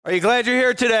Are you glad you're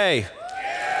here today?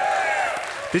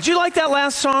 Did you like that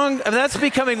last song? I mean, that's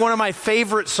becoming one of my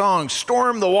favorite songs,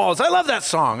 Storm the Walls. I love that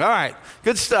song. All right,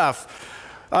 good stuff.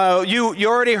 You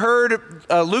already heard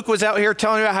Luke was out here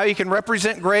telling you about how you can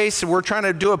represent grace, and we're trying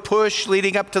to do a push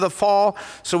leading up to the fall.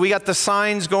 So we got the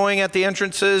signs going at the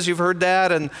entrances. You've heard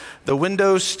that, and the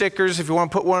window stickers if you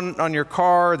want to put one on your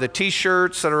car, the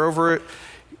T-shirts that are over it,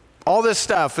 all this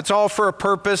stuff. It's all for a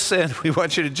purpose, and we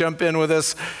want you to jump in with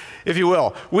us, if you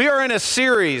will. We are in a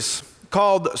series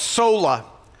called Sola.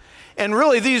 And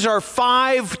really, these are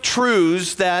 5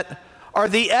 truths that are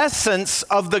the essence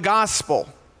of the gospel.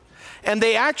 And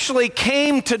they actually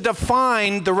came to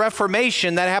define the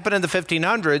Reformation that happened in the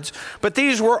 1500s, but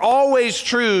these were always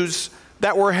truths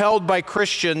that were held by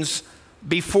Christians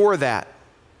before that.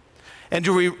 And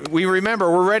do we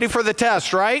remember, we're ready for the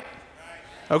test, right?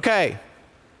 Okay.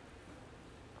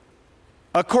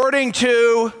 According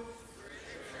to,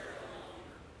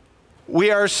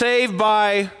 we are saved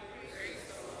by,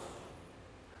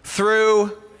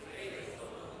 through,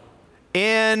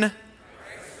 in,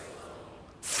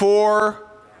 for.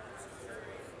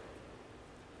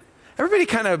 Everybody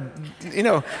kind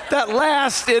of, that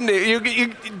last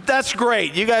ending, that's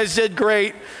great. You guys did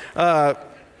great.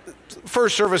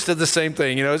 First service did the same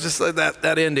thing, it's just like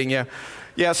that ending, yeah.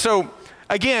 Yeah, so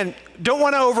again, don't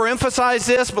want to overemphasize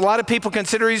this, but a lot of people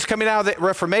consider he's coming out of the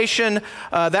Reformation.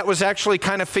 That was actually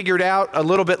kind of figured out a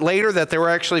little bit later, that they were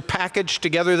actually packaged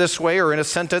together this way or in a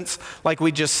sentence like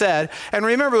we just said. And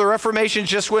remember, the Reformation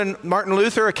is just when Martin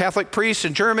Luther, a Catholic priest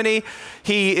in Germany,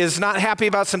 he is not happy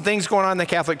about some things going on in the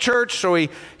Catholic Church, so he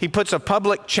puts a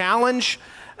public challenge,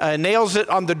 nails it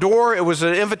on the door. It was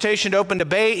an invitation to open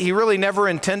debate. He really never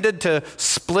intended to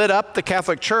split up the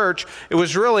Catholic Church. It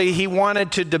was really, he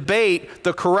wanted to debate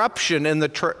the corruption in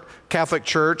the Catholic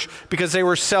Church because they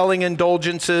were selling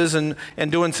indulgences and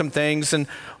doing some things.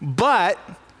 But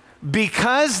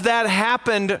because that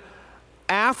happened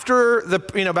after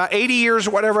about 80 years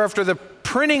or whatever after the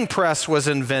printing press was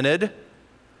invented,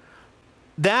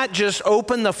 that just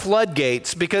opened the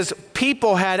floodgates because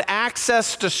people had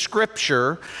access to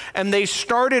Scripture, and they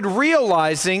started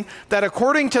realizing that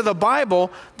according to the Bible,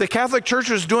 the Catholic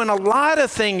Church was doing a lot of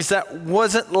things that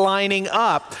wasn't lining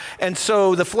up. And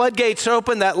so the floodgates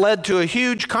opened. That led to a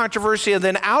huge controversy, and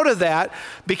then out of that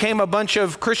became a bunch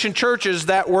of Christian churches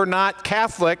that were not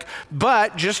Catholic.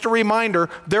 But just a reminder,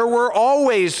 there were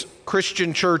always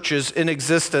Christian churches in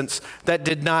existence that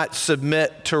did not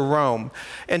submit to Rome.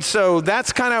 And so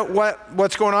that's kind of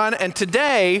what's going on. And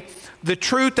today, the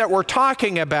truth that we're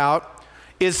talking about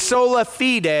is sola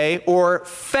fide, or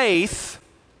faith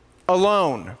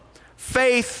alone.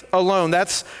 Faith alone.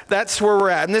 That's where we're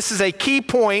at. And this is a key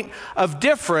point of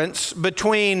difference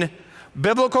between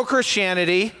biblical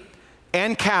Christianity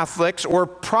and Catholics, or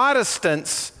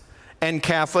Protestants and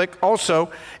Catholic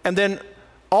also. And then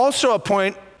also a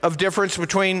point of difference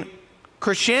between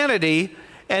Christianity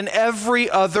and every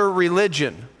other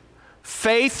religion.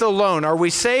 Faith alone. Are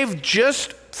we saved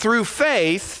just through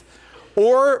faith,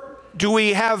 or do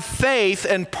we have faith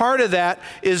and part of that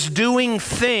is doing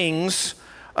things,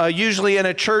 usually in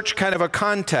a church kind of a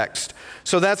context?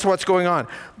 So that's what's going on.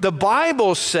 The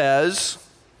Bible says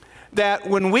that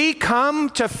when we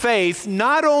come to faith,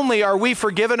 not only are we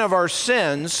forgiven of our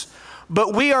sins,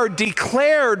 but we are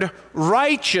declared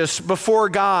righteous before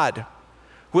God,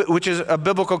 which is a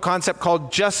biblical concept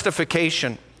called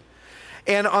justification.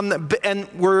 And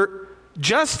we're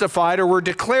justified, or we're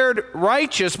declared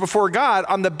righteous before God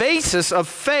on the basis of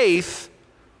faith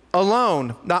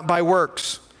alone, not by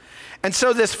works. And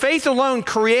so this faith alone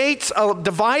creates a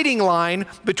dividing line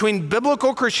between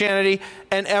biblical Christianity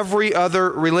and every other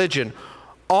religion.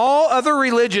 All other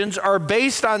religions are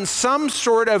based on some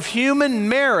sort of human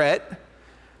merit,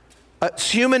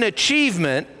 human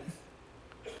achievement,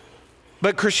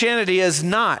 but Christianity is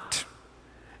not.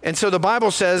 And so the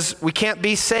Bible says we can't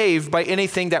be saved by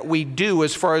anything that we do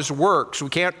as far as works. We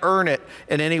can't earn it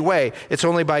in any way. It's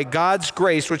only by God's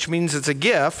grace, which means it's a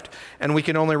gift, and we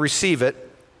can only receive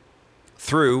it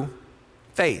through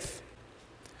faith.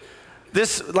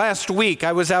 This last week,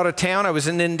 I was out of town. I was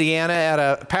in Indiana at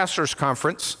a pastor's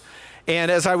conference.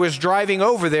 And as I was driving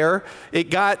over there, it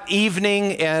got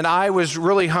evening, and I was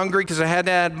really hungry because I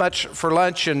hadn't had much for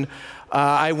lunch. And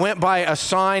I went by a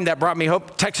sign that brought me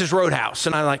hope, Texas Roadhouse.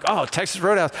 And I'm like, oh, Texas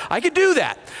Roadhouse, I could do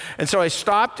that. And so I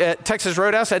stopped at Texas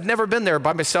Roadhouse. I'd never been there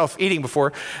by myself eating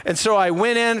before. And so I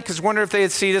went in because I wondered if they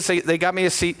had seated us. They got me a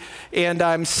seat. And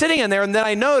I'm sitting in there, and then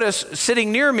I noticed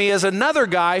sitting near me is another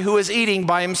guy who was eating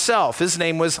by himself. His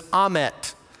name was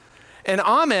Amit. And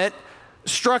Amit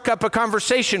struck up a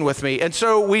conversation with me. And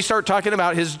so we start talking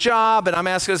about his job, and I'm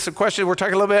asking us a question, we're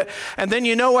talking a little bit, and then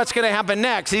you know what's going to happen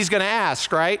next. He's going to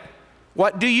ask, right?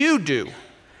 What do you do?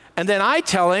 And then I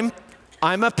tell him,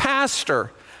 I'm a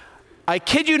pastor. I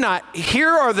kid you not, here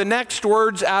are the next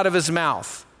words out of his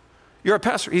mouth. You're a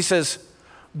pastor. He says,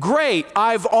 great,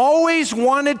 I've always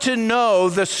wanted to know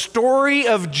the story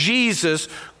of Jesus.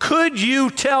 Could you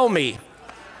tell me?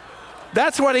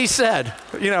 That's what he said,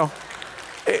 you know.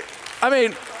 I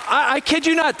mean, I kid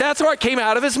you not, that's what came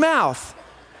out of his mouth.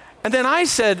 And then I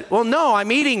said, well, no,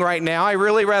 I'm eating right now. I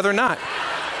really rather not.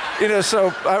 You know,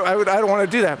 so I don't want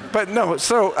to do that. But no,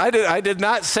 so I did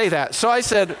not say that. So I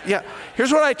said, yeah,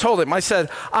 here's what I told him. I said,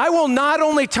 I will not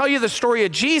only tell you the story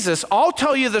of Jesus, I'll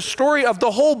tell you the story of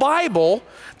the whole Bible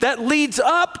that leads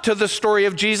up to the story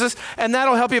of Jesus, and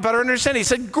that'll help you better understand. He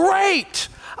said, great.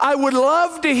 I would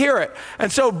love to hear it.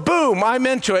 And so, boom, I'm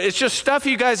into it. It's just stuff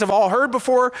you guys have all heard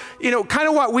before, you know, kind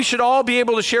of what we should all be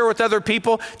able to share with other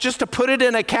people, just to put it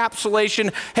in a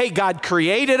capsulation. Hey, God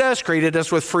created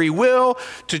us with free will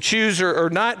to choose or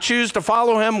not choose to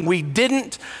follow him. We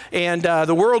didn't. And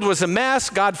the world was a mess.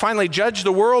 God finally judged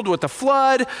the world with the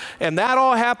flood, and that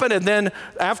all happened. And then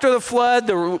after the flood,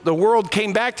 the world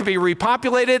came back to be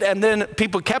repopulated, and then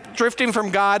people kept drifting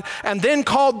from God, and then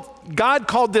God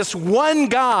called this one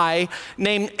guy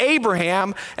named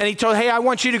Abraham, and he told, hey, I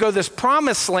want you to go to this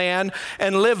promised land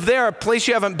and live there, a place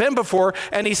you haven't been before.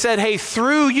 And he said, hey,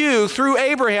 through you, through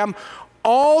Abraham,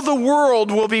 all the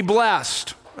world will be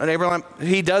blessed. And Abraham,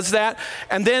 he does that.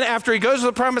 And then after he goes to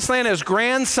the promised land, his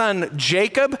grandson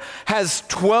Jacob has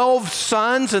 12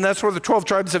 sons, and that's where the 12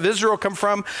 tribes of Israel come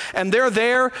from. And they're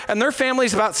there, and their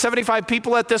family's about 75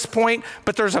 people at this point,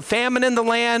 but there's a famine in the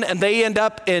land, and they end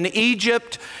up in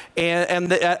Egypt.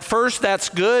 And at first that's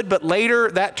good, but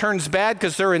later that turns bad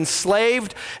because they're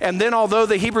enslaved. And then although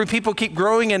the Hebrew people keep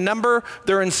growing in number,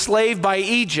 they're enslaved by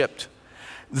Egypt.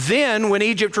 Then when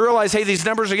Egypt realized, hey, these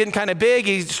numbers are getting kind of big,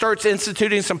 he starts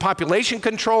instituting some population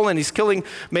control, and he's killing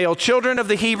male children of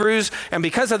the Hebrews. And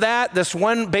because of that, this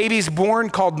one baby's born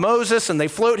called Moses, and they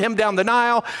float him down the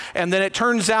Nile. And then it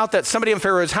turns out that somebody in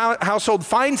Pharaoh's household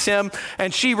finds him,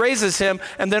 and she raises him.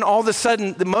 And then all of a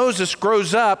sudden, Moses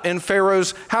grows up in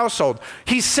Pharaoh's household.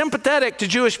 He's sympathetic to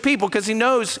Jewish people because he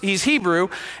knows he's Hebrew.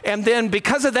 And then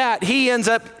because of that, he ends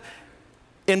up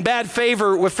in bad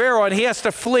favor with Pharaoh, and he has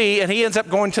to flee, and he ends up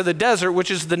going to the desert,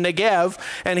 which is the Negev,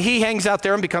 and he hangs out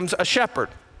there and becomes a shepherd.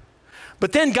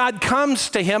 But then God comes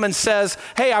to him and says,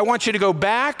 hey, I want you to go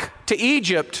back to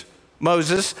Egypt,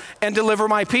 Moses, and deliver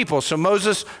my people. So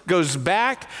Moses goes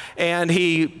back, and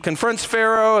he confronts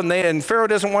Pharaoh, and Pharaoh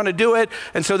doesn't want to do it.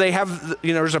 And so they have,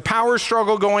 there's a power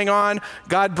struggle going on.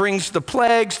 God brings the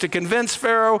plagues to convince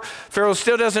Pharaoh. Pharaoh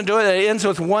still doesn't do it. It ends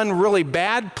with one really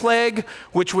bad plague,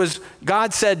 which was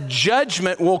God said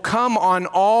judgment will come on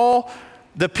all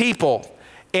the people.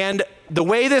 And the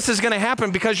way this is going to happen,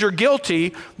 because you're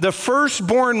guilty, the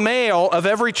firstborn male of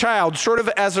every child, sort of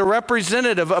as a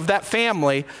representative of that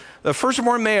family, the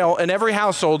firstborn male in every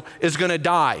household is going to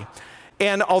die.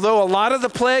 And although a lot of the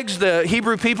plagues the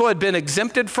Hebrew people had been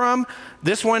exempted from,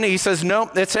 this one, he says,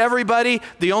 no, it's everybody.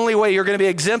 The only way you're going to be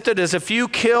exempted is if you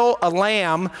kill a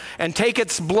lamb and take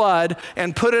its blood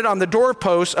and put it on the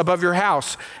doorpost above your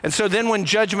house. And so then when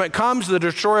judgment comes, the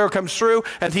destroyer comes through,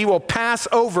 and he will pass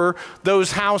over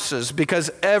those houses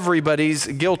because everybody's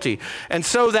guilty. And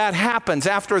so that happens.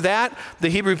 After that, the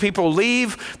Hebrew people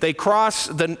leave. They cross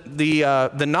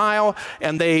the Nile,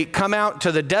 and they come out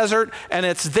to the desert. And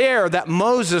it's there that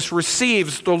Moses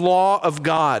receives the law of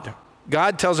God.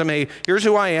 God tells him, hey, here's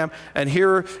who I am, and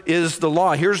here is the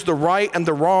law. Here's the right and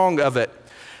the wrong of it.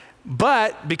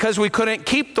 But because we couldn't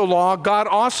keep the law, God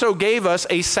also gave us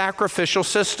a sacrificial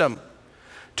system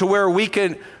to where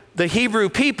the Hebrew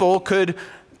people could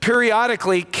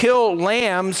periodically kill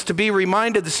lambs to be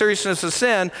reminded the seriousness of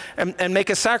sin and make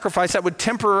a sacrifice that would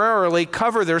temporarily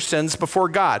cover their sins before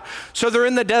God. So they're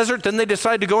in the desert, then they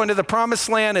decide to go into the promised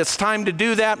land. It's time to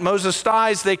do that. Moses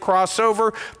dies, they cross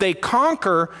over, they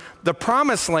conquer the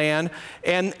promised land,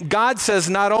 and God says,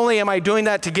 not only am I doing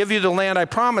that to give you the land I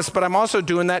promised, but I'm also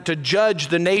doing that to judge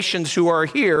the nations who are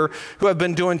here who have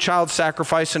been doing child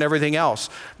sacrifice and everything else.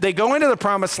 They go into the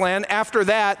promised land. After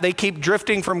that, they keep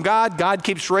drifting from God. God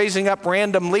keeps raising up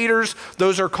random leaders.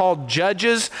 Those are called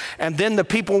judges. And then the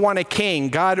people want a king.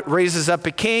 God raises up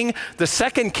a king. The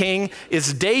second king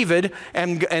is David,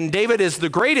 and David is the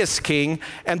greatest king.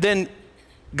 And then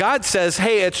God says,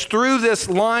 hey, it's through this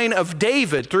line of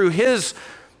David, through his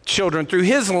children, through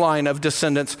his line of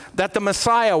descendants, that the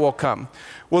Messiah will come.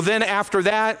 Well, then after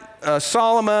that,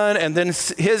 Solomon and then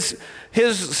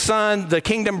his son, the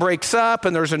kingdom breaks up,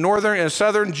 and there's a northern and a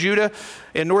southern Judah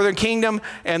and northern kingdom,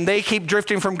 and they keep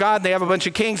drifting from God. They have a bunch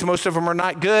of kings. Most of them are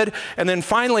not good. And then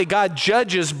finally, God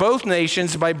judges both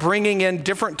nations by bringing in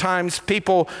different times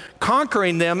people,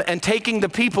 conquering them and taking the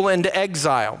people into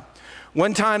exile.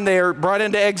 One time they are brought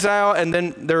into exile and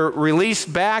then they're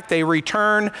released back. They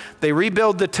return, they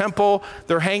rebuild the temple,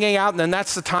 they're hanging out, and then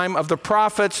that's the time of the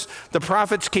prophets. The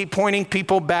prophets keep pointing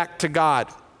people back to God.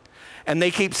 And they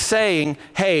keep saying,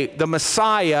 hey, the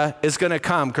Messiah is going to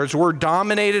come because we're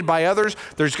dominated by others.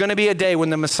 There's going to be a day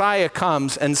when the Messiah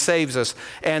comes and saves us.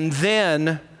 And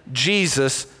then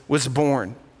Jesus was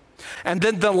born. And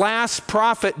then the last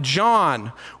prophet,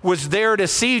 John, was there to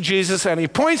see Jesus, and he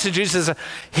points to Jesus and says,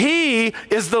 he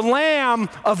is the Lamb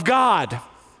of God.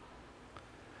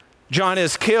 John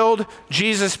is killed.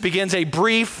 Jesus begins a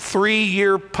brief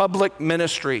 3-year public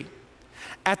ministry.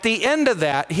 At the end of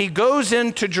that, he goes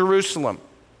into Jerusalem.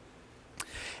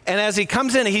 And as he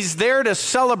comes in, he's there to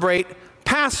celebrate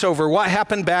Passover, what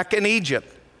happened back in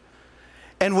Egypt.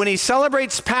 And when he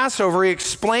celebrates Passover, he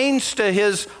explains to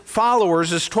his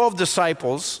followers, his 12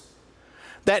 disciples,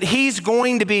 that he's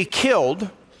going to be killed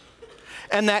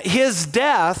and that his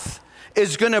death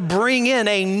is going to bring in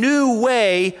a new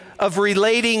way of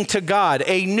relating to God,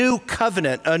 a new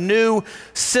covenant, a new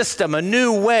system, a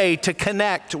new way to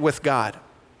connect with God.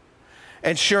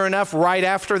 And sure enough, right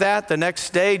after that, the next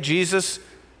day, Jesus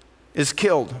is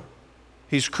killed.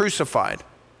 He's crucified.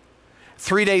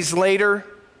 3 days later,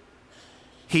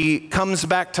 he comes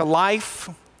back to life.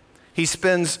 He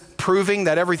spends proving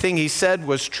that everything he said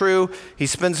was true. He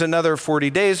spends another 40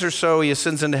 days or so. He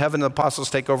ascends into heaven. The apostles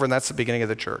take over, and that's the beginning of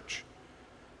the church.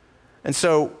 And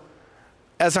so,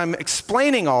 as I'm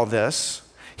explaining all this,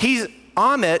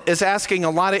 Amit is asking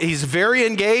he's very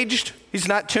engaged. He's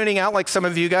not tuning out like some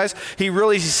of you guys. He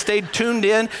really stayed tuned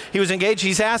in. He was engaged.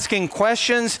 He's asking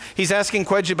questions. He's asking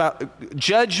questions about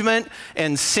judgment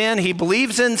and sin. He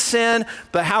believes in sin,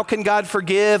 but how can God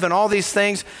forgive and all these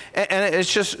things? And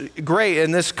it's just great.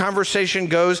 And this conversation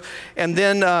goes, and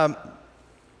then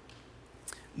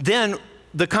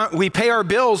we pay our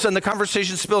bills, and the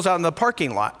conversation spills out in the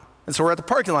parking lot. And so we're at the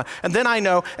parking lot. And then I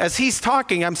know, as he's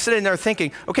talking, I'm sitting there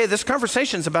thinking, okay, this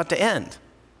conversation's about to end.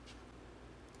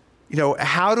 You know,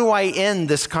 how do I end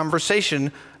this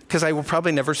conversation? Because I will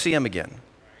probably never see him again.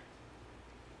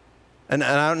 And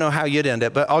I don't know how you'd end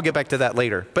it, but I'll get back to that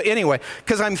later. But anyway,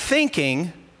 because I'm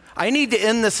thinking, I need to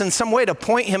end this in some way to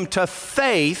point him to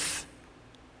faith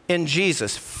in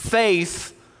Jesus.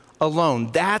 Faith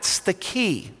alone. That's the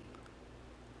key.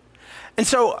 And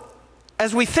so,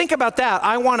 as we think about that,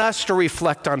 I want us to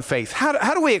reflect on faith.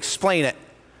 How do we explain it?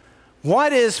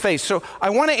 What is faith? So I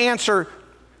want to answer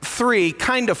 3,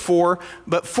 kind of 4,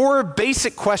 but 4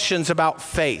 basic questions about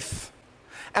faith.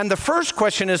 And the first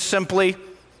question is simply,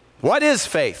 what is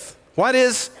faith? What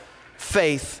is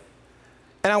faith?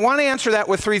 And I want to answer that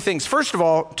with 3 things. First of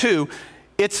all, 2,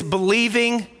 it's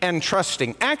believing and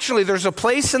trusting. Actually, there's a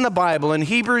place in the Bible, in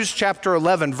Hebrews chapter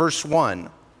 11, verse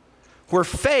 1, where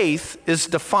faith is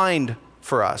defined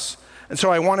for us. And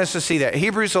so I want us to see that.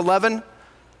 Hebrews 11,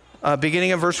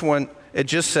 beginning of verse 1, it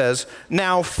just says,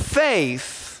 now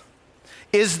faith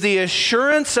is the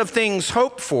assurance of things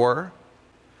hoped for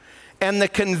and the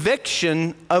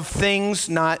conviction of things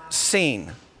not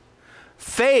seen.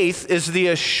 Faith is the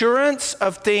assurance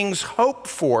of things hoped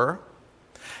for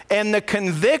and the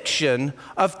conviction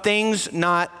of things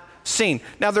not seen.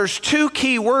 Now there's 2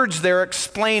 key words there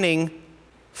explaining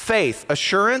faith: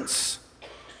 assurance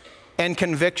and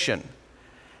conviction.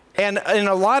 And in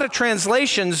a lot of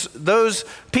translations, those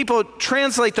people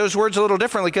translate those words a little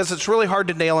differently because it's really hard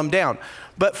to nail them down.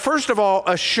 But first of all,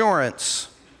 assurance.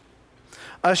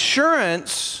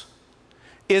 Assurance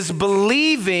is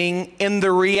believing in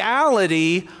the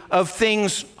reality of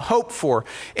things hoped for.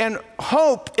 And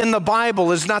hope in the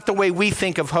Bible is not the way we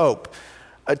think of hope.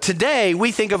 Today,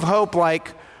 we think of hope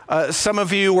like some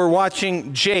of you were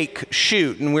watching Jake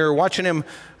shoot, and we were watching him,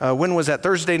 when was that,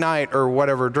 Thursday night or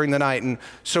whatever, during the night, and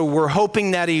so we're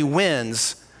hoping that he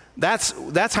wins.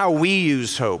 That's how we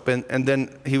use hope. And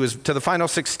then he was to the final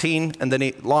 16, and then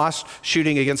he lost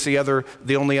shooting against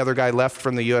the only other guy left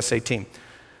from the USA team.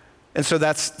 And so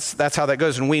that's how that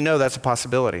goes, and we know that's a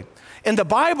possibility. In the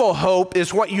Bible, hope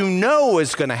is what you know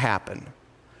is going to happen.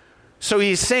 So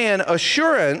he's saying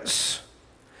assurance,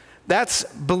 that's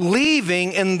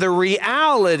believing in the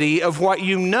reality of what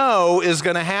you know is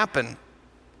going to happen.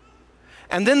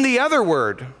 And then the other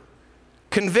word,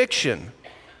 conviction.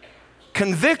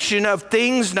 Conviction of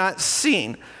things not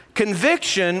seen.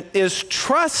 Conviction is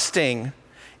trusting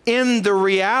in the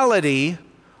reality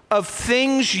of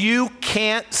things you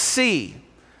can't see.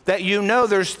 That you know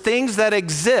there's things that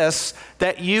exist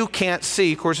that you can't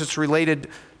see. Of course, it's related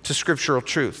to scriptural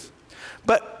truth.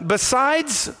 But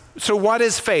so what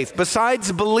is faith?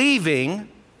 Besides believing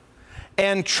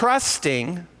and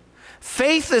trusting,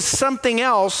 faith is something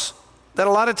else that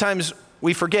a lot of times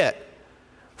we forget.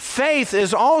 Faith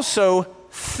is also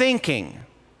thinking.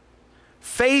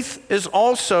 Faith is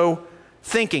also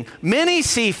thinking. Many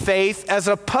see faith as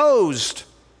opposed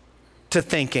to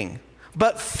thinking,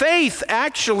 but faith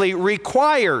actually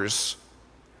requires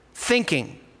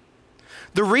thinking.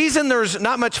 The reason there's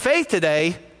not much faith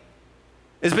today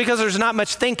is because there's not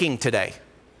much thinking today.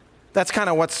 That's kind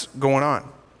of what's going on.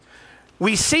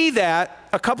 We see that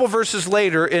a couple verses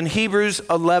later in Hebrews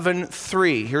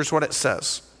 11:3. Here's what it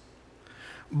says.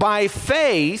 By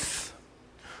faith,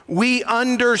 we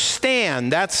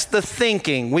understand, that's the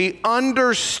thinking. We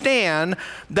understand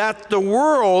that the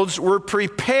worlds were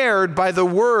prepared by the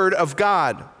word of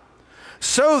God,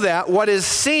 so that what is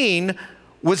seen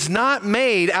was not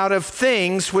made out of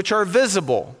things which are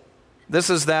visible. This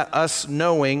is that us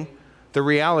knowing the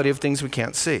reality of things we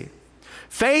can't see.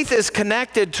 Faith is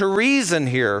connected to reason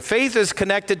here. Faith is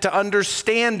connected to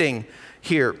understanding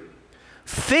here.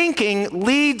 Thinking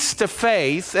leads to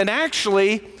faith, and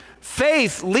actually,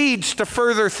 faith leads to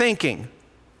further thinking.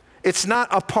 It's not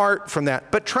apart from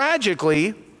that. But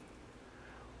tragically,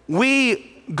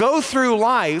 we go through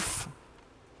life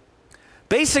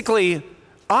basically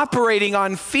operating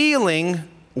on feeling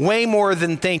way more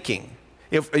than thinking.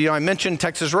 I mentioned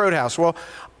Texas Roadhouse. Well,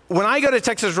 when I go to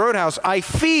Texas Roadhouse, I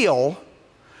feel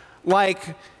like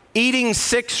eating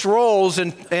 6 rolls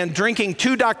and drinking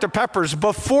 2 Dr. Peppers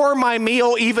before my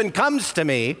meal even comes to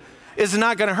me is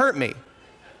not going to hurt me.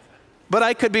 But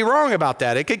I could be wrong about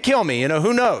that. It could kill me,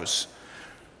 who knows?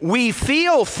 We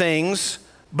feel things,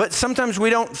 but sometimes we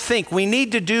don't think. We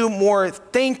need to do more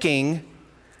thinking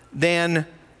than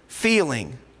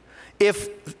feeling.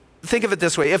 Think of it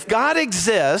this way, if God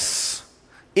exists,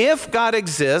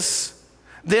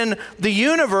 then the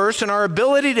universe and our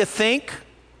ability to think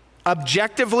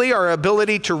objectively, our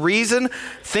ability to reason,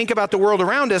 think about the world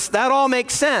around us, that all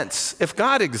makes sense if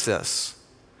God exists.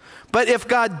 But if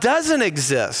God doesn't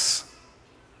exist,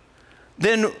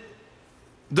 then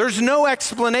there's no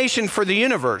explanation for the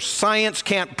universe. Science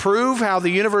can't prove how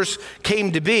the universe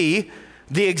came to be.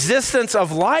 The existence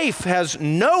of life has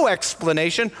no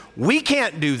explanation. We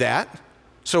can't do that.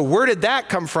 So where did that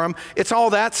come from? It's all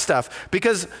that stuff.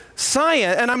 Because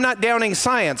science, and I'm not downing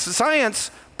science,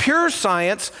 pure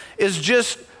science is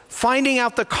just finding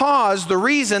out the cause, the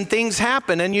reason things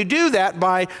happen. And you do that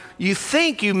by, you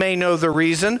think you may know the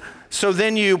reason, so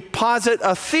then you posit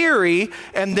a theory,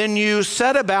 and then you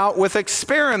set about with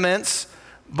experiments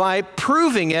by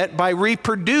proving it, by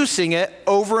reproducing it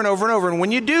over and over and over. And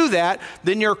when you do that,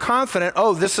 then you're confident,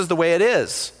 this is the way it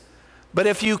is. But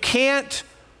if you can't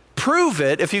prove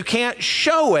it, if you can't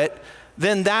show it,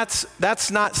 then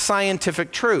that's not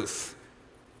scientific truth.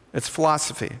 It's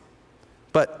philosophy.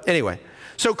 But anyway,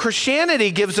 so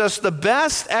Christianity gives us the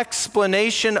best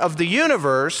explanation of the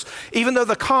universe, even though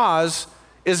the cause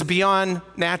is beyond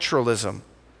naturalism.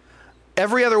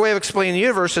 Every other way of explaining the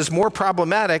universe is more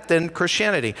problematic than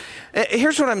Christianity.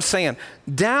 Here's what I'm saying.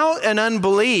 Doubt and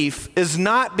unbelief is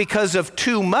not because of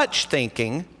too much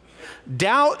thinking.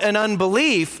 Doubt and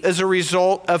unbelief is a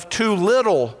result of too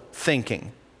little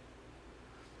thinking.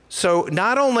 So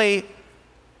not only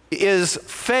is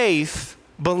faith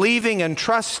believing and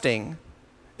trusting,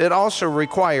 it also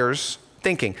requires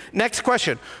thinking. Next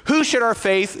question, who should our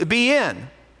faith be in?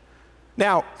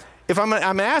 Now, if I'm going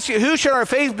to ask you, who should our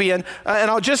faith be in?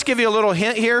 And I'll just give you a little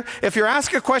hint here. If you're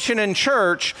asked a question in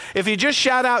church, if you just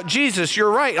shout out Jesus, you're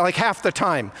right like half the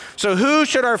time. So who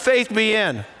should our faith be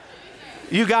in?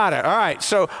 You got it. All right.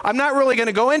 So I'm not really going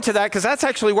to go into that because that's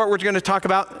actually what we're going to talk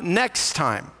about next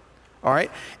time. All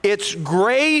right. It's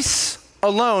grace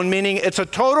alone, meaning it's a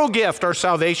total gift, our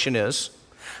salvation is.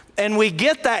 And we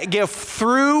get that gift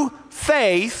through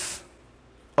faith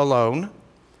alone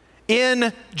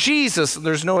in Jesus.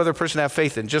 There's no other person to have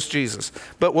faith in, just Jesus.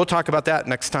 But we'll talk about that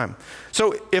next time.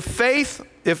 So if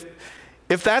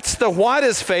that's the what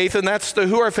is faith and that's the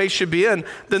who our faith should be in,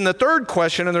 then the third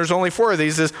question, and there's only 4 of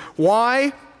these, is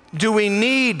why do we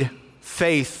need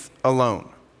faith alone?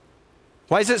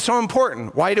 Why is it so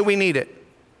important? Why do we need it?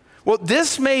 Well,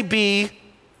 it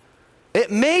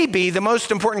may be the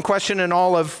most important question in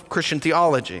all of Christian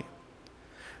theology.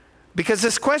 Because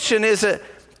this question is a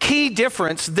key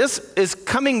difference. This is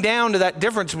coming down to that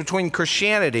difference between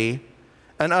Christianity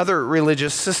and other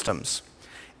religious systems.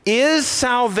 Is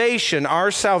salvation,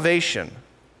 our salvation,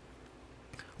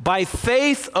 by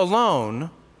faith alone,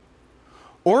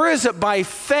 or is it by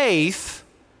faith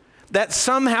that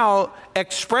somehow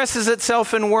expresses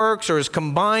itself in works or is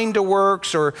combined to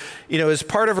works or, is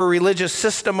part of a religious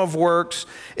system of works?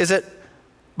 Is it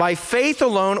by faith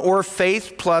alone or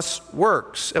faith plus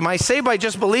works? Am I saved by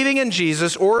just believing in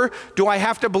Jesus, or do I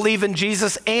have to believe in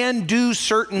Jesus and do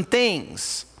certain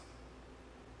things?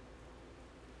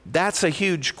 That's a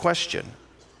huge question.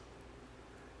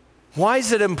 Why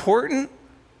is it important?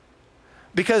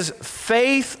 Because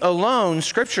faith alone,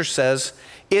 Scripture says,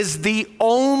 is the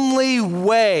only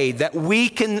way that we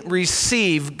can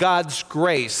receive God's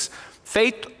grace.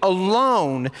 Faith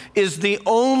alone is the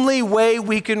only way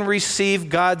we can receive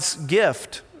God's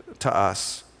gift to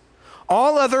us.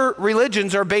 All other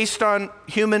religions are based on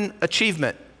human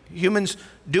achievement, humans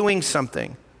doing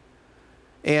something.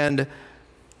 And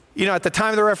at the time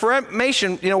of the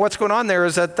Reformation, what's going on there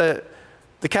is that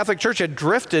the Catholic Church had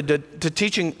drifted to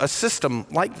teaching a system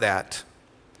like that.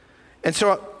 And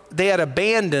so they had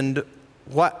abandoned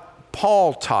what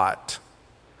Paul taught.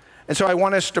 And so I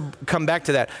want us to come back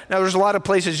to that. Now, there's a lot of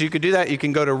places you could do that. You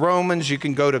can go to Romans, you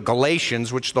can go to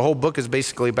Galatians, which the whole book is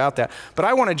basically about that. But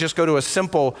I want to just go to a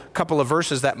simple couple of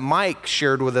verses that Mike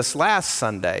shared with us last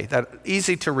Sunday, that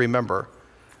easy to remember.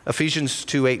 Ephesians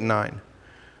 2:8-9.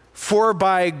 For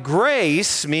by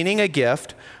grace, meaning a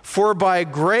gift, for by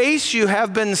grace you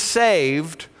have been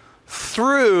saved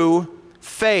through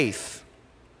faith.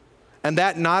 And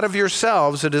that not of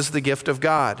yourselves, it is the gift of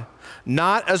God.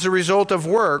 Not as a result of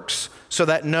works, so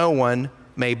that no one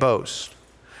may boast.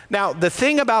 Now, the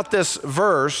thing about this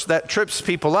verse that trips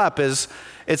people up is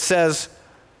it says,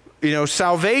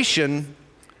 salvation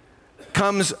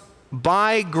comes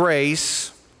by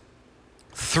grace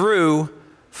through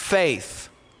faith.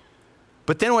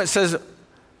 But then when it says,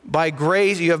 by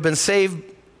grace you have been saved,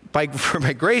 by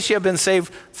grace you have been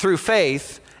saved through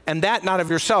faith, and that not of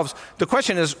yourselves. The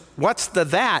question is, what's the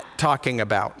that talking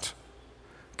about?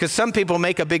 Because some people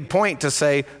make a big point to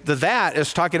say the that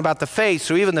is talking about the faith,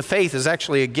 so even the faith is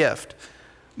actually a gift.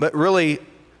 But really,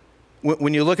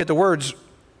 when you look at the words,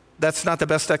 that's not the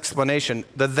best explanation.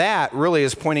 The that really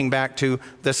is pointing back to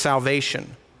the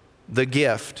salvation, the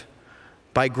gift.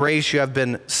 By grace you have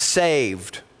been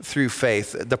saved through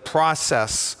faith, the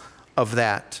process of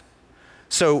that.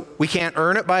 So we can't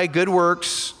earn it by good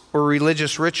works or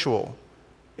religious ritual.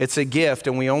 It's a gift,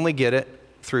 and we only get it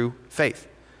through faith.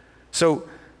 So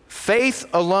faith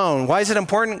alone, why is it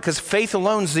important? Because faith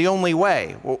alone is the only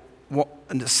way.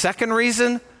 And the second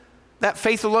reason that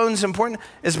faith alone is important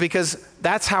is because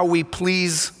that's how we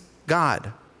please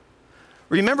God.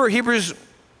 Remember Hebrews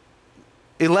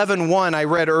 11:1 I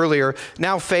read earlier.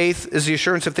 Now faith is the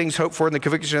assurance of things hoped for and the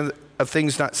conviction of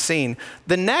things not seen.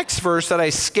 The next verse that I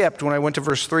skipped when I went to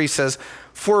verse 3 says,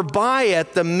 for by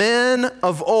it the men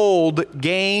of old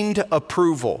gained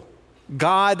approval.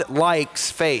 God likes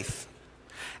faith.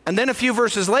 And then a few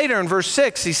verses later in verse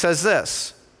 6 he says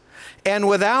this, and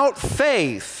without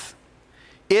faith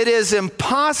it is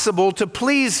impossible to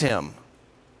please him.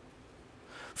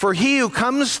 For he who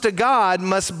comes to God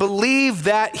must believe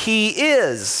that he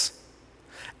is,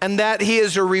 and that he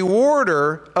is a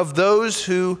rewarder of those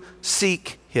who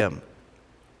seek him.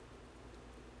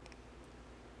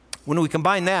 When we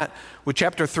combine that with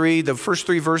chapter 3, the first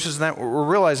 3 verses, and that we're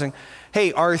realizing,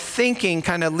 hey, our thinking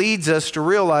kind of leads us to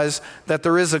realize that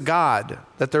there is a God,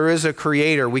 that there is a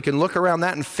creator. We can look around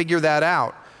that and figure that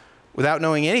out without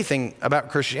knowing anything about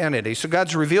Christianity. So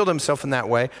God's revealed himself in that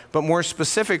way, but more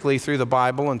specifically through the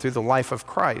Bible and through the life of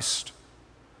Christ.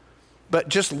 But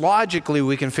just logically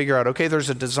we can figure out, okay, there's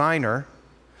a designer,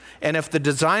 and if the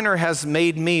designer has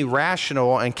made me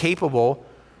rational and capable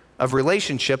of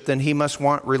relationship, then he must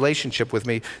want relationship with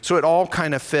me. So it all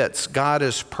kind of fits. God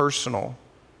is personal,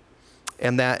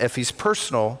 and that if he's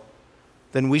personal,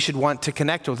 then we should want to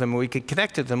connect with him. When we can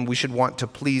connect with him, we should want to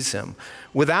please him.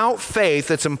 Without faith,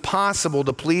 it's impossible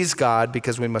to please God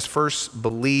because we must first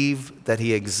believe that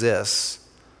he exists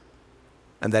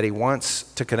and that he wants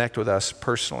to connect with us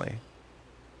personally.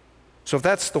 So if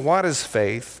that's the what is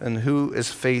faith and who is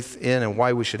faith in and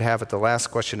why we should have it, the last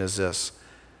question is this: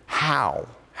 how?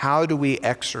 How do we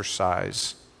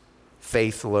exercise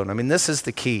faith alone? I mean, this is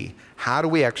the key. How do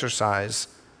we exercise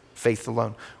faith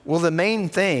alone? Well, the main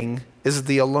thing is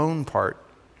the alone part.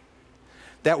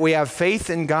 That we have faith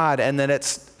in God and that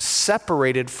it's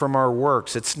separated from our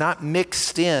works. It's not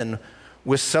mixed in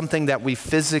with something that we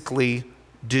physically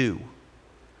do.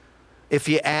 If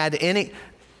you add any,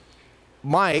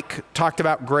 Mike talked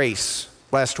about grace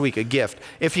last week, a gift.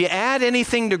 If you add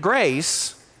anything to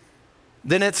grace,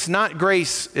 then it's not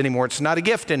grace anymore. It's not a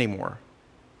gift anymore.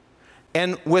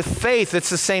 And with faith, it's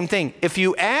the same thing. If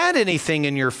you add anything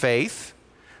in your faith,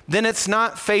 then it's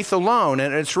not faith alone,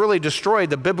 and it's really destroyed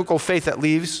the biblical faith that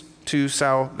leads to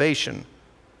salvation.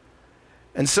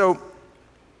 And so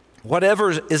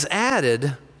whatever is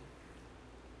added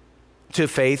to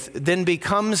faith then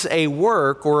becomes a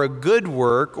work or a good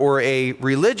work or a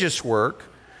religious work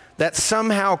that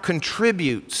somehow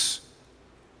contributes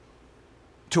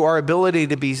to our ability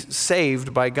to be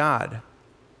saved by God.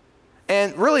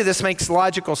 And really, this makes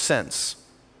logical sense.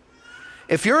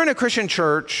 If you're in a Christian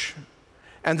church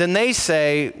and then they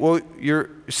say, well, you're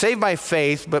saved by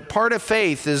faith, but part of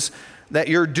faith is that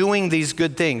you're doing these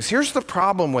good things. Here's the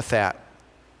problem with that.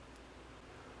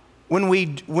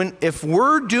 If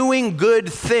we're doing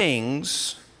good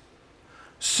things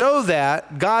so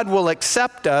that God will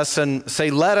accept us and say,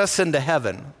 let us into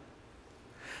heaven,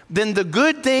 then the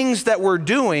good things that we're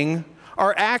doing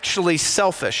are actually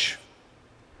selfish.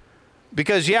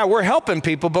 Because, yeah, we're helping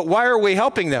people, but why are we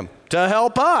helping them? To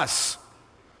help us.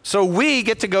 So we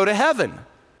get to go to heaven.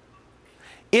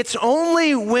 It's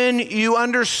only when you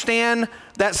understand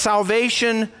that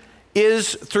salvation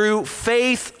is through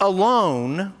faith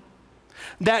alone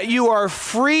that you are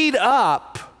freed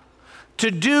up to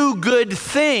do good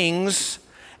things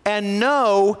and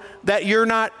know that you're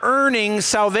not earning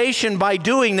salvation by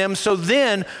doing them. So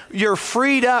then you're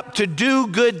freed up to do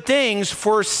good things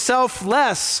for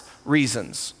selfless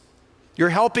reasons. You're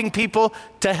helping people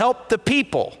to help the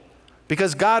people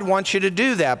because God wants you to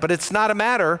do that. But it's not a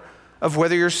matter of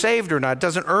whether you're saved or not. It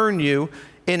doesn't earn you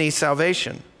any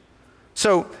salvation.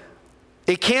 So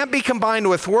it can't be combined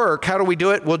with work. How do we do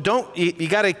it? Well, you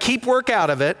got to keep work out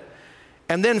of it.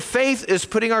 And then faith is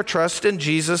putting our trust in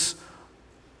Jesus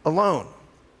alone.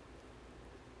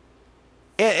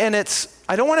 And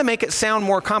I don't want to make it sound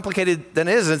more complicated than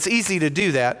it is. It's easy to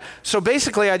do that. So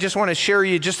basically, I just want to share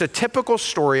you just a typical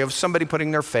story of somebody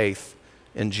putting their faith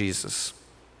in Jesus.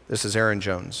 This is Aaron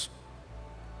Jones.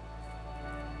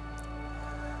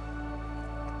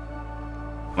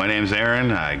 My name's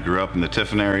Aaron. I grew up in the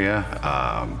Tiffin area.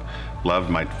 Loved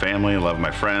my family, loved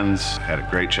my friends. Had a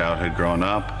great childhood growing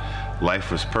up.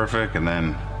 Life was perfect, and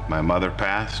then my mother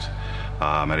passed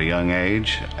at a young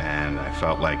age, and I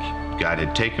felt like God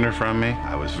had taken her from me.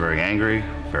 I was very angry,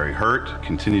 very hurt.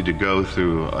 Continued to go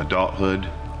through adulthood,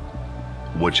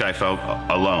 which I felt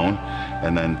alone.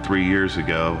 And then 3 years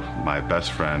ago, my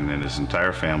best friend and his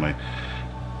entire family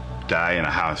died in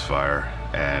a house fire,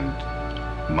 and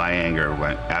my anger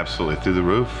went absolutely through the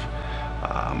roof.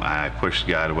 I pushed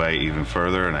God away even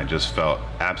further, and I just felt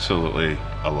absolutely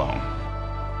alone.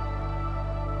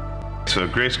 So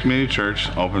Grace Community Church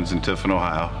opens in Tiffin,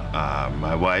 Ohio.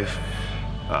 My wife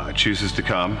chooses to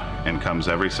come and comes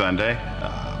every Sunday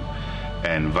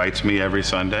and invites me every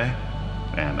Sunday.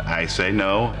 And I say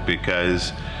no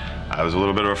because I was a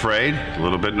little bit afraid, a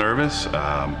little bit nervous.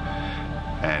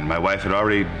 And my wife had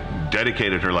already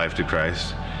dedicated her life to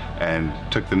Christ and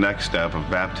took the next step of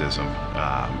baptism,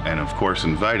 and of course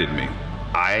invited me.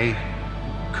 I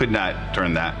could not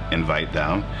turn that invite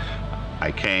down.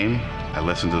 I came, I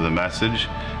listened to the message,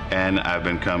 and I've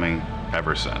been coming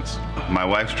ever since. My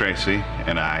wife Tracy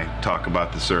and I talk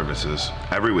about the services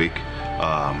every week,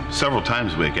 several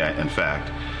times a week in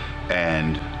fact,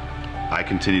 and I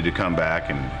continue to come back,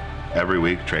 and every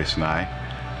week Tracy and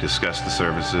I discuss the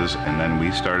services, and then we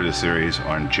started a series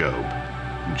on Job.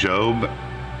 Job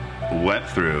went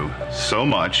through so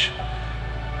much,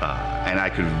 and I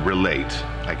could relate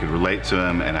to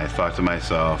him, and I thought to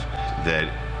myself that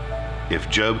if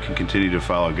Job can continue to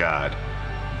follow God,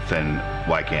 then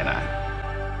why can't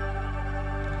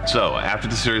I? So after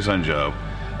the series on Job,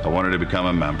 I wanted to become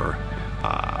a member.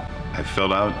 I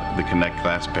filled out the Connect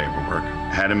class paperwork,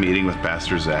 had a meeting with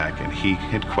Pastor Zach, and he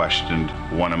had questioned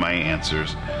one of my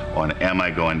answers on am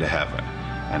I going to heaven?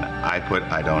 And I put,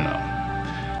 I don't know.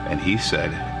 And he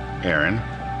said, Aaron,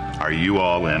 are you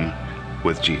all in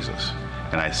with Jesus?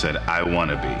 And I said, I want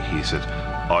to be. He said,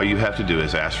 all you have to do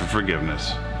is ask for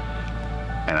forgiveness.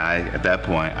 And at that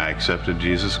point, I accepted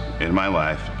Jesus in my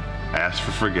life, asked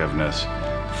for forgiveness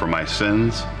for my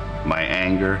sins, my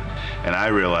anger, and I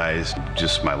realized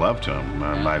just my love to him,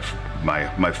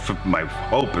 my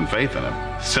hope and faith in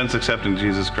him. Since accepting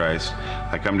Jesus Christ,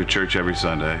 I come to church every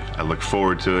Sunday. I look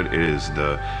forward to it. It is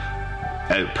the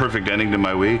perfect ending to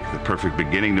my week, the perfect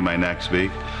beginning to my next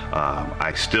week.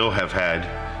 I still have had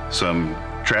some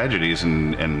tragedies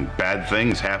and bad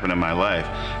things happen in my life.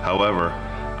 However,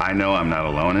 I know I'm not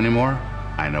alone anymore.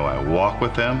 I know I walk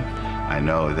with him. I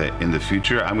know that in the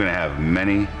future I'm going to have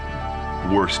many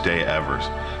worst day evers.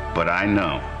 But I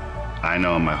know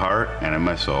in my heart and in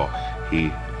my soul, He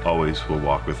always will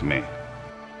walk with me.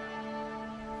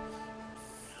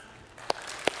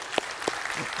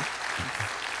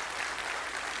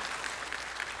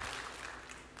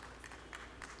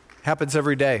 Happens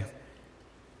every day.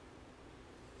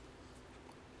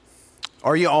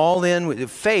 Are you all in?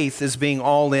 Faith is being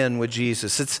all in with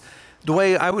Jesus. It's the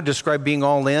way I would describe being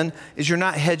all in is you're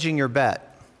not hedging your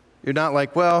bet. You're not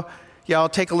like, well, yeah, I'll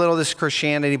take a little of this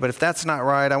Christianity, but if that's not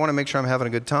right, I want to make sure I'm having a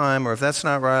good time, or if that's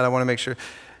not right, I want to make sure.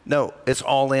 No, it's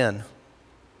all in.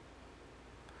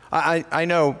 I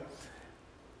know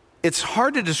it's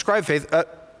hard to describe faith.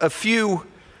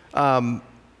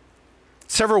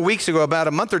 Several weeks ago, about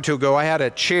a month or two ago, I had a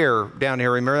chair down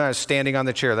here. Remember, I was standing on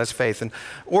the chair. That's faith.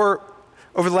 Or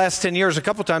over the last 10 years, a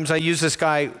couple times I used this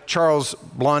guy, Charles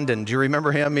Blondin. Do you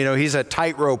remember him? You know, he's a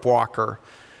tightrope walker.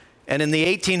 And in the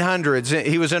 1800s,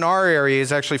 he was in our area.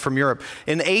 He's actually from Europe.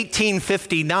 In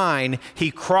 1859,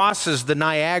 he crosses the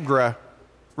Niagara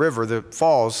River, the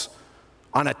falls,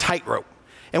 on a tightrope.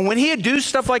 And when he'd do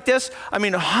stuff like this, I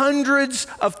mean, hundreds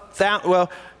of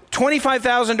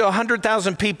 25,000 to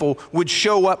 100,000 people would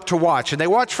show up to watch. And they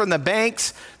watched from the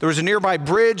banks. There was a nearby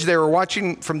bridge. They were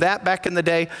watching from that back in the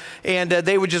day. And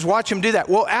they would just watch him do that.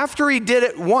 Well, after he did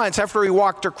it once, after he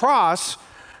walked across,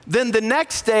 then the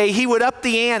next day he would up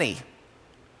the ante.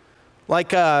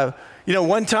 Like,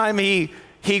 one time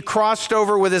he crossed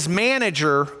over with his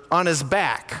manager on his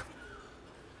back.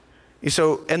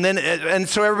 So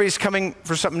everybody's coming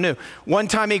for something new. One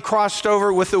time he crossed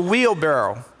over with a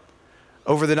wheelbarrow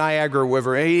over the Niagara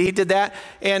River. He did that,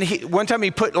 and one time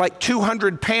he put like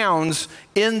 200 pounds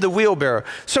in the wheelbarrow.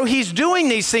 So he's doing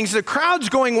these things. The crowd's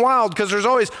going wild because there's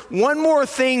always one more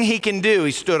thing he can do.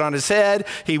 He stood on his head.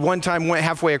 He one time went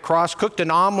halfway across, cooked an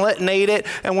omelet and ate it,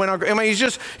 and went on. I mean, he's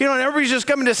just, and everybody's just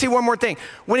coming to see one more thing.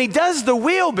 When he does the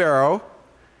wheelbarrow,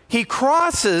 he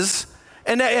crosses,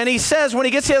 and he says, when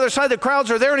he gets to the other side, the crowds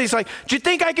are there, and he's like, do you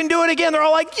think I can do it again? They're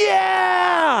all like,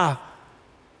 yeah.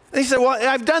 And he said, well,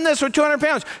 I've done this with 200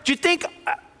 pounds. Do you think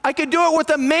I could do it with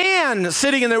a man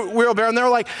sitting in the wheelbarrow? And they're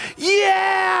like,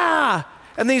 yeah.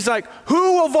 And then he's like,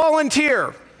 who will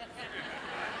volunteer?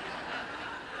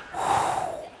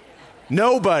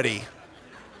 Nobody.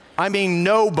 I mean,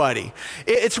 nobody.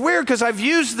 It's weird because I've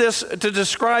used this to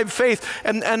describe faith,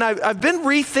 and I've been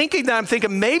rethinking that. I'm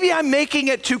thinking maybe I'm making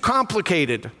it too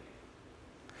complicated.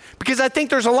 Because I think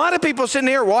there's a lot of people sitting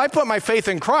here, well, I put my faith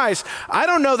in Christ. I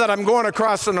don't know that I'm going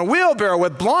across in a wheelbarrow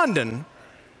with Blondin.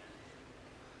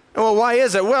 Well, why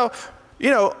is it? Well,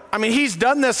 he's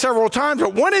done this several times,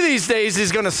 but one of these days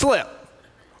he's going to slip.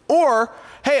 Or,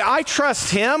 hey, I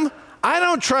trust him. I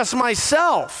don't trust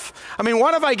myself. I mean,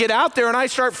 what if I get out there and I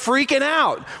start freaking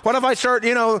out? What if I start,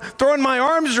 throwing my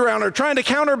arms around or trying to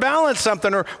counterbalance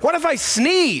something? Or what if I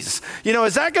sneeze?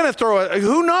 Is that going to throw it?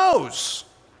 Who knows?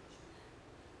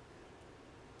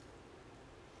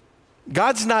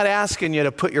 God's not asking you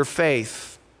to put your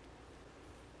faith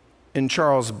in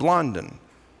Charles Blondin.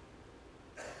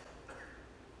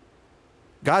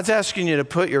 God's asking you to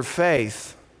put your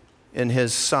faith in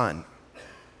his Son,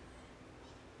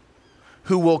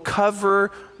 who will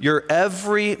cover your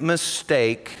every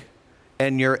mistake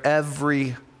and your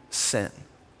every sin,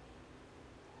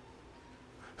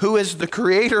 who is the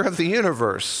creator of the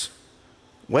universe,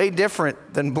 way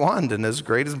different than Blondin, as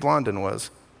great as Blondin was.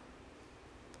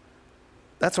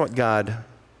 That's what God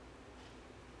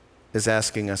is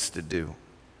asking us to do.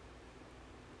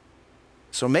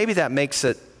 So maybe that makes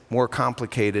it more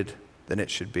complicated than it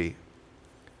should be.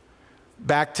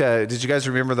 Did you guys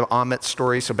remember the Amit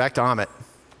story? So back to Amit.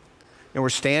 We're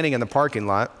standing in the parking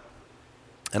lot,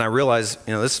 and I realize,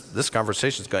 this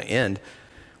conversation is going to end.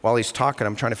 While he's talking,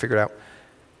 I'm trying to figure it out.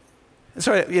 And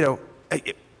so,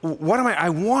 I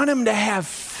want him to have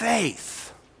faith.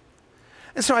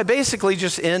 And so I basically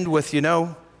just end with,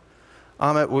 Amit,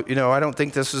 I don't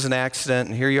think this is an accident,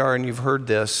 and here you are, and you've heard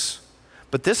this.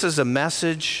 But this is a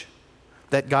message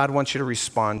that God wants you to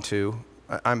respond to.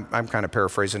 I'm kind of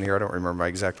paraphrasing here. I don't remember my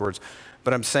exact words.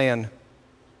 But I'm saying,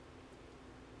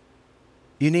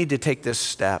 you need to take this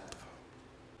step.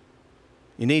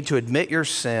 You need to admit your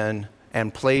sin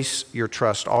and place your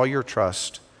trust, all your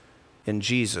trust, in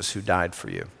Jesus who died for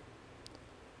you.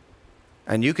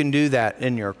 And you can do that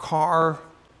in your car.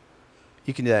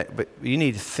 You can do that, but you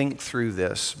need to think through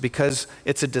this because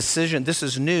it's a decision. This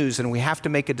is news, and we have to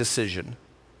make a decision.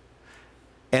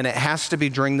 And it has to be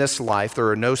during this life. There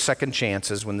are no second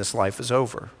chances when this life is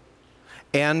over.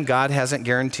 And God hasn't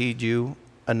guaranteed you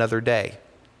another day.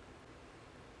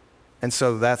 And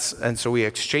so we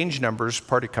exchange numbers,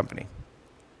 party company.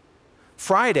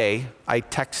 Friday, I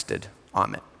texted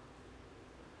Amit.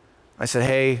 I said,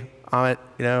 hey, Amit,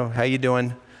 how you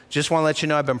doing? just want to let you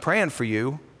know I've been praying for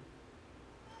you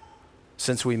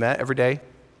since we met every day.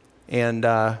 And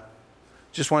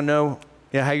just want to know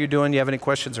how you're doing. You have any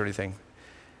questions or anything?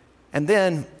 And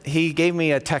then he gave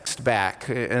me a text back,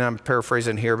 and I'm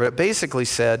paraphrasing here, but it basically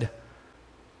said,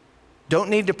 don't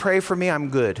need to pray for me, I'm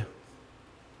good.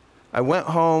 I went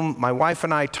home, my wife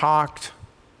and I talked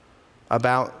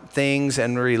about things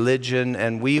and religion,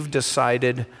 and we've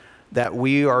decided that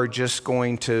we are just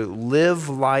going to live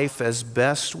life as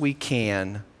best we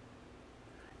can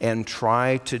and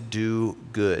try to do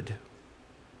good.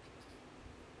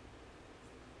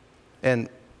 And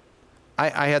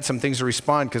I had some things to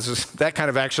respond because that kind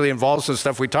of actually involves some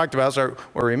stuff we talked about. So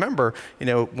remember,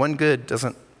 one good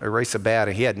doesn't erase a bad.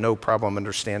 And he had no problem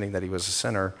understanding that he was a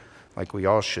sinner, like we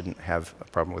all shouldn't have a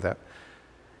problem with that.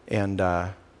 And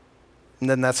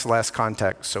then that's the last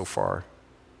contact so far.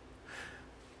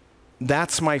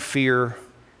 That's my fear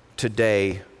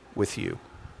today with you.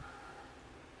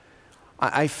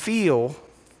 I feel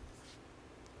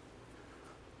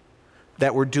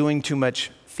that we're doing too much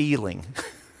feeling.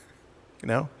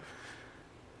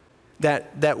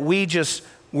 That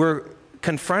we're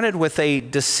confronted with a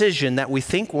decision that we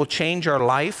think will change our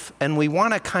life, and we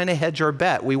want to kind of hedge our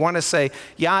bet. We want to say,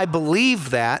 yeah, I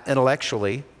believe that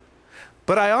intellectually,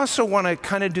 but I also want to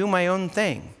kind of do my own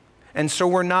thing. And so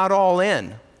we're not all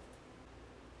in.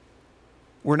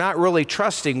 We're not really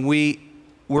trusting.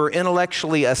 We're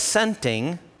intellectually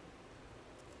assenting.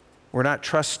 We're not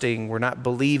trusting. We're not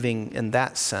believing in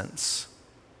that sense.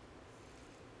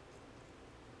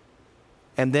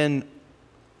 And then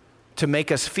to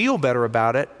make us feel better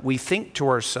about it, we think to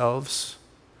ourselves,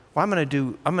 well, I'm going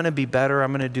to be better.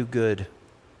 I'm going to do good.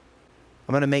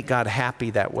 I'm going to make God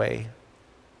happy that way.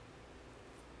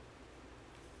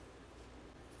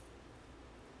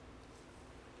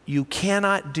 You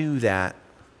cannot do that.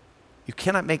 You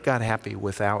cannot make God happy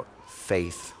without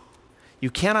faith.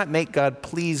 You cannot make God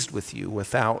pleased with you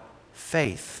without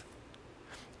faith.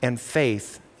 And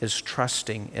faith is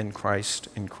trusting in Christ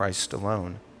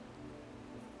alone.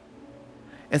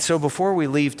 And so before we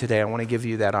leave today, I want to give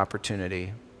you that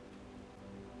opportunity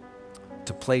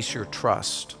to place your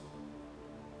trust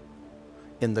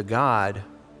in the God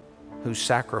who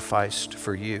sacrificed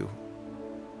for you,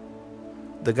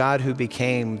 the God who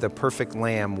became the perfect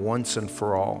lamb once and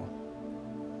for all,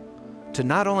 to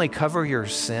not only cover your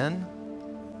sin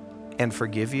and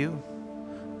forgive you,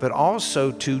 but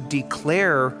also to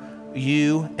declare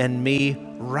you and me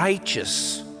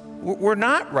righteous. We're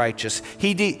not righteous.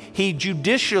 He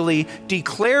judicially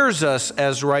declares us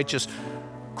as righteous.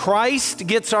 Christ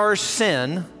gets our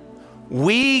sin.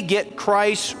 We get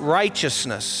Christ's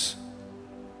righteousness.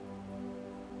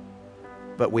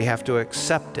 But we have to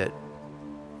accept it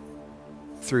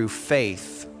through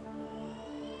faith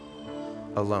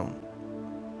alone.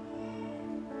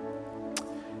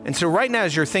 And so right now,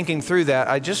 as you're thinking through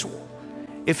that,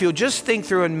 if you'll just think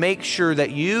through and make sure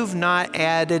that you've not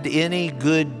added any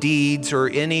good deeds or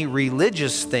any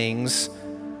religious things,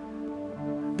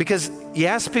 because you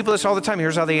ask people this all the time,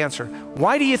 here's how they answer.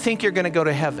 Why do you think you're going to go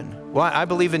to heaven? Well, I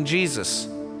believe in Jesus.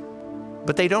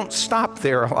 But they don't stop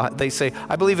there a lot. They say,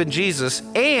 I believe in Jesus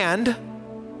and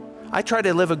I try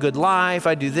to live a good life.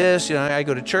 I do this, I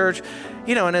go to church,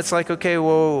 and it's like, okay,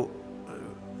 well,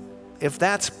 if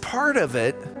that's part of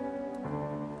it,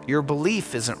 your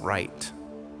belief isn't right.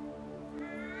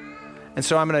 And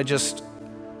so I'm going to just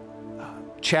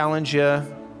challenge you,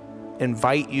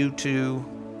 invite you to,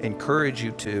 encourage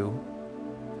you to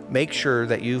make sure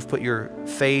that you've put your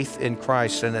faith in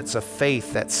Christ, and it's a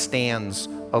faith that stands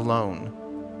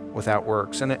alone without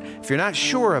works. And if you're not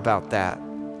sure about that,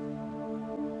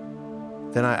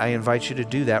 then I invite you to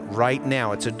do that right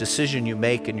now. It's a decision you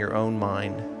make in your own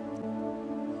mind.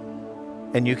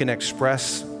 And you can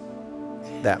express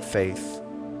that faith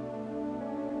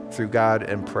through God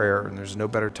and prayer, and there's no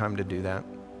better time to do that.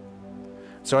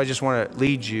 So I just want to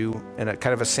lead you in a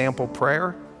kind of a sample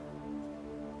prayer.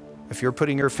 If you're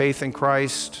putting your faith in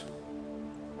Christ,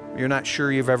 you're not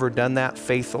sure you've ever done that,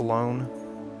 faith alone,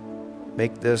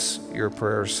 make this your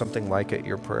prayer, something like it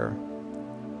your prayer.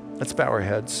 Let's bow our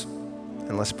heads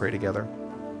and let's pray together.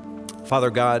 Father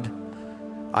God,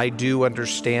 I do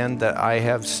understand that I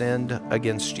have sinned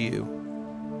against you.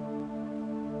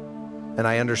 And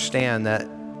I understand that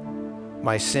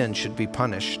my sin should be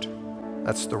punished.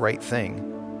 That's the right thing.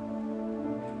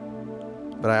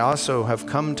 But I also have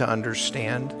come to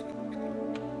understand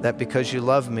that because you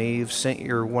love me, you've sent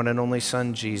your one and only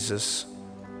Son, Jesus,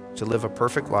 to live a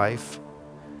perfect life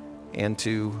and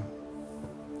to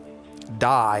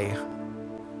die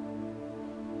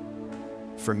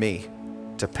for me,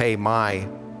 to pay my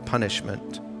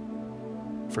punishment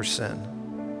for sin.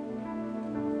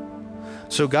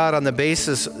 So God, on the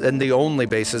basis, and the only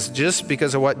basis, just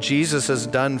because of what Jesus has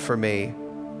done for me,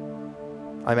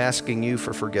 I'm asking you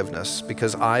for forgiveness,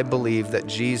 because I believe that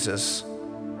Jesus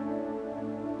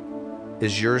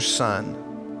is your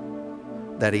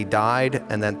son, that he died,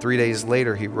 and then 3 days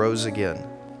later he rose again.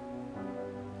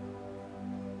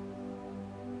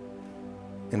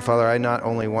 And Father, I not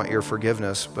only want your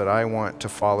forgiveness, but I want to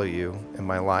follow you in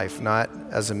my life, not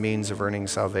as a means of earning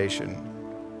salvation,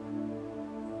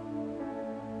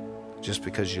 just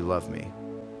because you love me.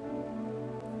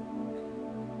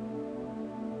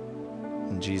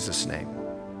 In Jesus' name.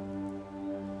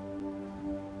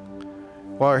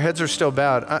 While our heads are still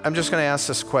bowed, I'm just going to ask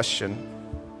this question,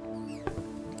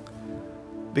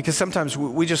 because sometimes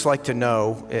we just like to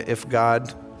know if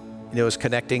God, is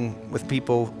connecting with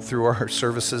people through our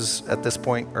services at this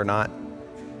point or not.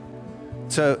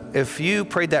 So if you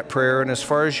prayed that prayer, and as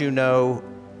far as you know,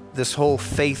 this whole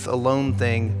faith alone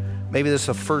thing, maybe this is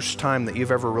the first time that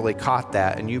you've ever really caught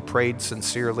that, and you prayed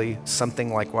sincerely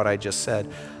something like what I just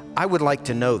said, I would like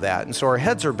to know that. And so our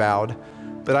heads are bowed,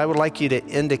 but I would like you to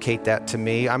indicate that to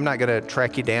me. I'm not going to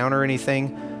track you down or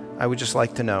anything. I would just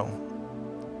like to know.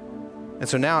 And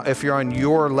so now, if you're on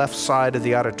your left side of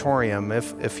the auditorium,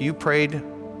 if you prayed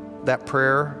that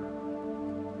prayer,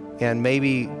 and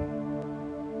maybe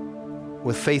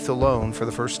with faith alone for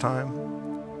the first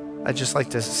time, I'd just like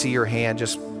to see your hand.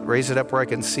 Just raise it up where I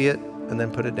can see it, and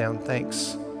then put it down.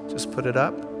 Thanks. Just put it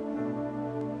up,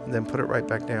 and then put it right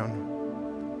back down.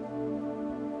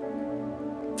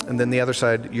 And then the other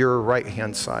side, your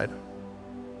right-hand side.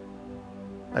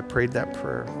 I prayed that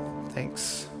prayer.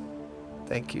 Thanks.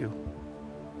 Thank you.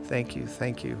 Thank you.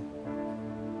 Thank you.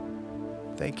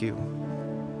 Thank you.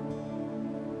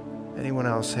 Anyone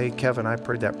else? Hey, Kevin, I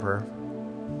prayed that prayer.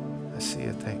 I see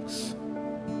it. Thanks.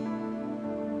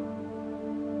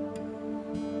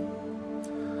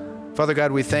 Father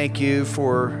God, we thank you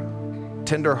for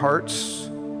tender hearts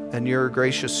and your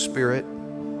gracious Spirit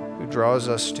who draws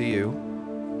us to you.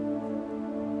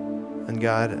 And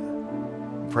God,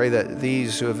 pray that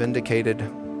these who have indicated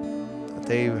that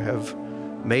they have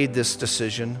made this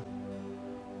decision,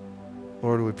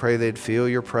 Lord, we pray they'd feel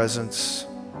your presence.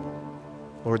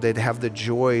 Lord, they'd have the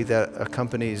joy that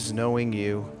accompanies knowing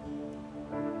you.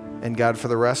 And God, for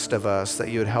the rest of us, that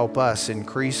you would help us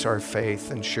increase our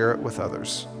faith and share it with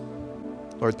others.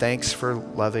 Lord, thanks for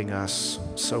loving us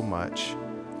so much.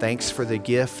 Thanks for the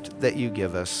gift that you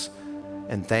give us.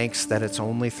 And thanks that it's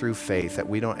only through faith, that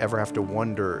we don't ever have to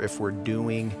wonder if we're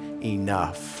doing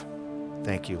enough.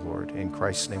 Thank you, Lord. In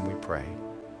Christ's name we pray.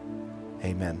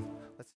 Amen.